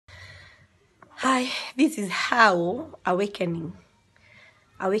Hi, this is how awakening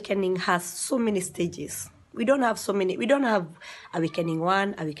has so many stages. We don't have awakening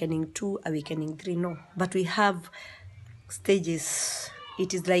 1, awakening 2, awakening 3, no. But we have stages.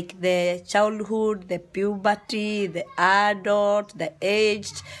 It is like the childhood, the puberty, the adult, the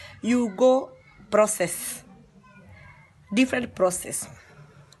aged. You go process, different process.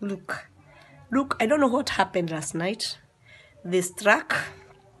 Look, I don't know what happened last night. This track,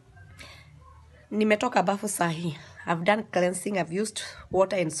 nimetoka bafu sahi. I've done cleansing, I've used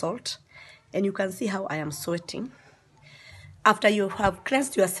water and salt, and you can see how I am sweating. After you have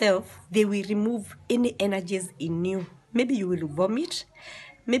cleansed yourself, they will remove any energies in you. Maybe you will vomit,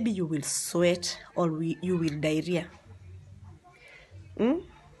 maybe you will sweat, or you will diarrhea.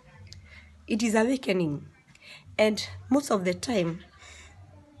 It is awakening. And most of the time,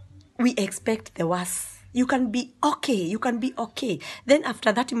 we expect the worst. You can be okay. Then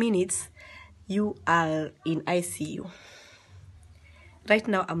after 30 minutes, you are in ICU. Right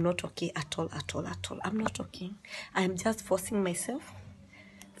now, I'm not okay at all. I'm not okay. I am just forcing myself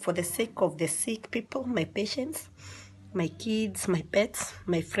for the sake of the sick people, my patients, my kids, my pets,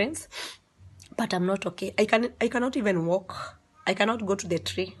 my friends. But I'm not okay. I cannot even walk. I cannot go to the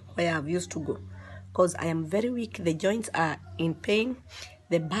tree where I've used to go because I am very weak. The joints are in pain.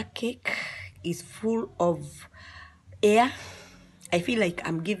 The backache is full of air. I feel like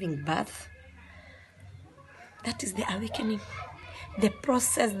I'm giving birth. That is the awakening. The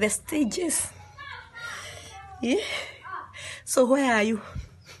process, the stages. Yeah. So where are you?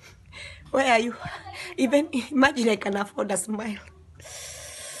 Where are you? Even imagine I can afford a smile.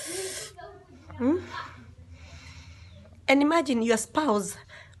 And imagine your spouse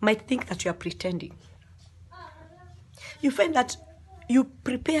might think that you are pretending. You find that you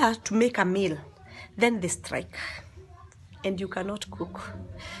prepare to make a meal, then they strike. And you cannot cook.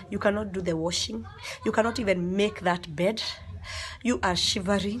 You cannot do the washing. You cannot even make that bed. You are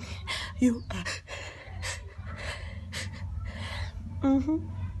shivering. You are...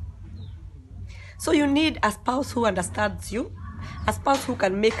 So you need a spouse who understands you, a spouse who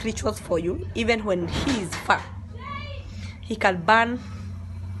can make rituals for you, even when he is far. He can burn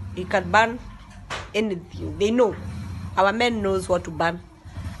anything. They know. Our men knows what to burn.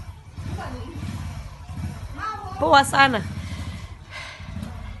 Poa sana.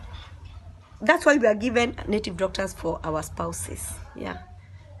 That's why we are given native doctors for our spouses. Yeah.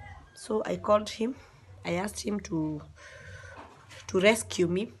 So I called him. I asked him to rescue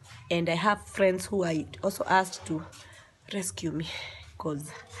me. And I have friends who I also asked to rescue me.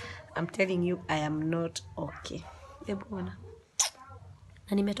 Because I'm telling you, I am not okay. Na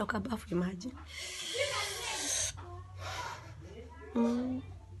nimetoka bafu, imagine.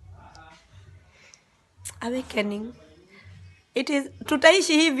 Awakening. It is,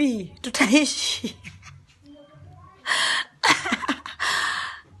 tutaishi hivi. Tutaishi.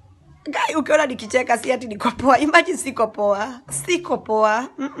 Guy, ukiona nikicheka si ati niko poa. Imagine siko poa.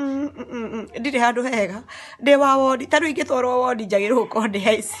 Ndire handu hega. Ndi wa wodi. Tanu ingitwarwo wodi njagirwo ko ndi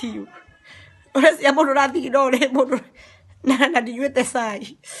ICU. Uracia mundu rathigina uri mundu na ndinyuite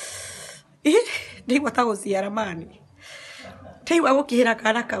cai. Ndigwa ta guciara mani. Ndigwa gukihira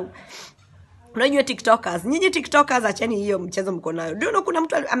kana kau. Unajua TikTokers. Nyinyi TikTokers acheni hiyo mchezo mko nayo. Ndio kuna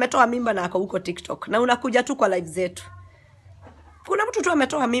mtu ametoa mimba na ako huko TikTok. Na unakuja tu kwa live zetu. Kuna mtu tu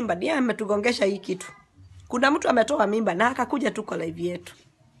ametoa mimba, ndiye ametugongesha hii kitu. Kuna mtu ametoa mimba na akakuja tu kwa live yetu.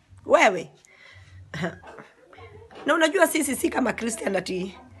 Wewe. Na unajua sisi si kama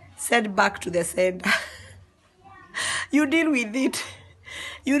Christianity, send back to the sender. You deal with it.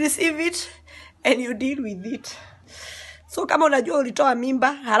 You receive it and you deal with it. So kama unajua ulitoa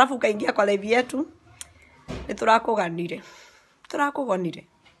mimba, halafu ukaingia kwa live yetu, ni turakuganire. Turakugonire.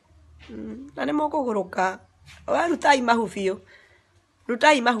 Na nĩ mũkũgũrũka. Wa rutai mahu biũ.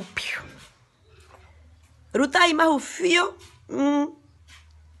 Rutai mahu biũ. Rutai mahu biũ.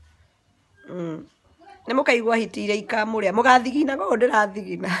 Nĩ mũkaigua hitire ikamũrĩa. Mũgathigina go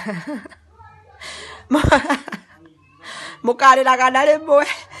ndĩrathigina. Mũkarĩraga na rĩmwe.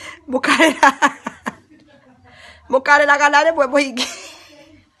 Mũkarĩraga na rĩmwe mũhingi.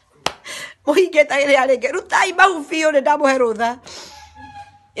 Mũhingĩte rĩrĩa rĩngĩ. Rutai mahu biũ nĩ ndamũhe rũtha.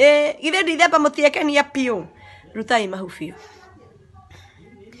 Githĩ ndithemba mũtiekenia piũ. Rutai mahu biũ.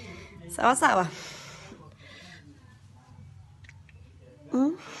 Sawa sawa.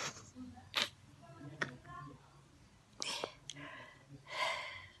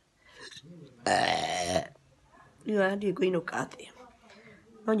 Niwa ndiĩ ngũinũka atĩa.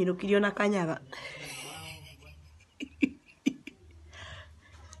 No nyinũkirio na kanyaga.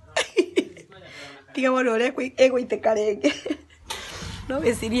 Tiga wone ũrĩa ĩgũitĩka rĩngĩ. No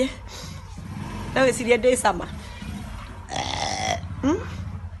wĩcirie Na wesirie ndĩ sama.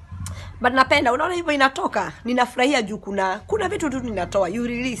 But napenda, unaona hivyo inatoka. Ninafurahia juu kuna vitu tu ninatoa. You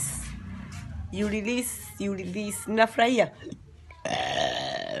release. Ninafurahia.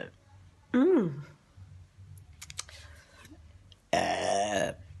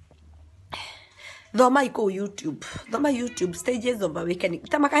 Thoma iko YouTube. Thoma YouTube stages of awakening.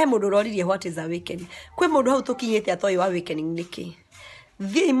 Tamakahe mundu uroririe what is awakening. Kwi mundu hau tukinyite atoyi wa awakening niki.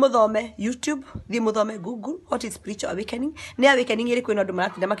 Thie muthome YouTube, thie muthome Google what is spiritual awakening. Ni awakening iri kwina andu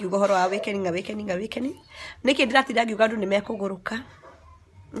maratinda makiuga horo wa awakening. Niki ndiratinda ngiuga andu nimekuguruka.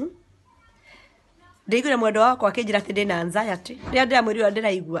 Ndigire mwendo wakwa akinjira ati ndina anxiety. Ria ndiramwirira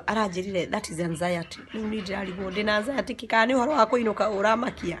ndiraigua aranjirire that is anxiety. Riu ni ndirarigwo ndina anxiety kikana ni horo wa kuinuka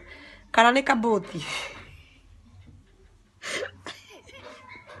uramakia. Kana ni kaboti.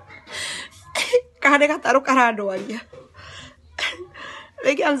 Kana gataru karandwaria.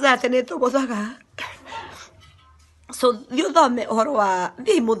 Rĩngĩ anxiety nĩ tũgũthaga. So thie uthome uhoro wa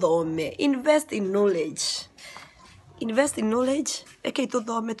thie muthome, invest in knowledge. Eke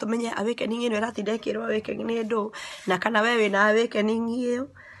tuthome tumenye awakening ino iratinda ikirwo awakening ni ndu na kana we wina awakening iyo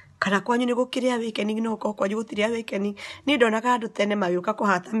kana kwanyu ni gukire awakening no ko kwanyu gutire awakening. Ni ndonaga andu tene magiuka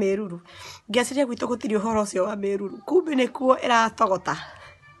kuhata meruru. Ngiaciria gwitu gutiri uhoro ucio wa meruru. Kumbe ni kuo iratogota.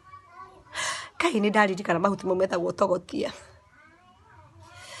 Kai ni ndaririkana mahuti mau metagwo togotia.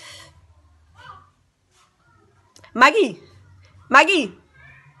 Magi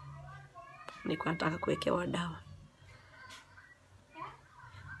niko nataka kuwekewa dawa.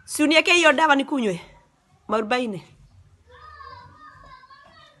 Si unieke hiyo dawa nikunywe marubaini.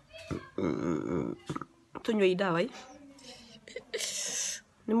 Tunywe hii dawa hii.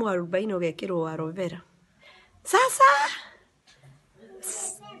 Ni mwarubaini ugekirwo aloe vera. Sasa